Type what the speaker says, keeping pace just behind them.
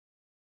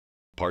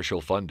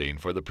partial funding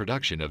for the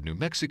production of New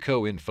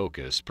Mexico in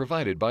Focus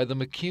provided by the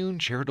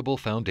McCune Charitable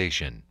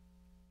Foundation.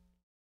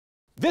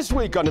 This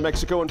week on New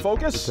Mexico in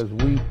Focus. Because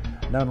we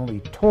not only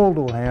told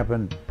what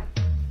happened,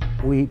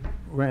 we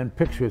ran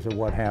pictures of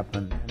what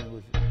happened.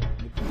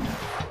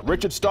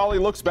 Richard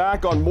Stolle looks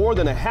back on more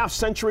than a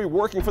half-century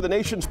working for the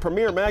nation's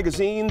premier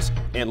magazines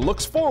and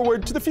looks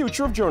forward to the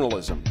future of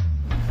journalism.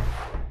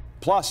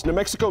 Plus, New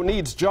Mexico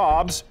needs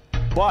jobs,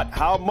 but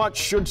how much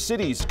should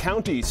cities,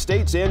 counties,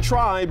 states, and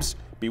tribes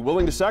be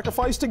willing to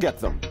sacrifice to get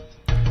them?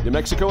 New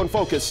Mexico in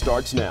Focus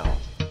starts now.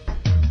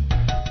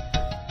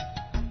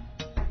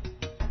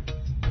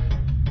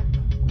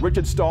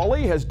 Richard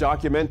Stolle has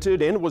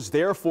documented and was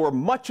there for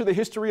much of the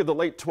history of the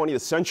late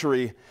 20th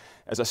century.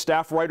 As a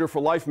staff writer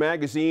for Life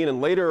magazine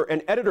and later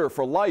an editor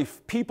for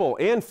Life, People,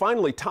 and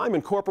finally Time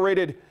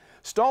Incorporated,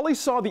 Stolle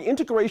saw the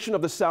integration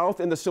of the South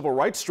in the civil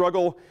rights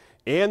struggle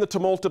and the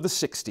tumult of the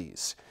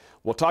 60s.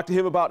 We'll talk to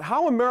him about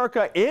how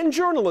America and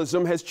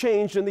journalism has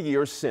changed in the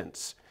years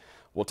since.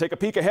 We'll take a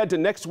peek ahead to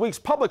next week's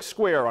Public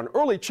Square on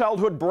early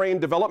childhood brain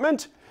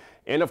development.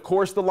 And of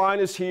course, The Line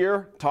is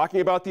here,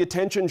 talking about the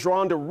attention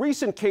drawn to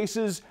recent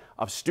cases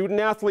of student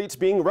athletes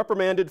being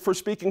reprimanded for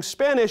speaking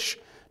Spanish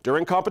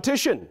during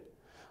competition.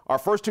 Our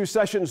first two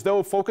sessions,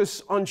 though,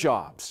 focus on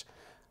jobs.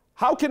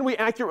 How can we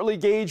accurately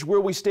gauge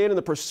where we stand in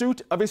the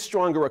pursuit of a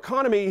stronger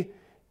economy,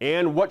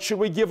 and what should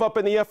we give up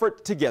in the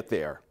effort to get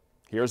there?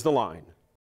 Here's The Line.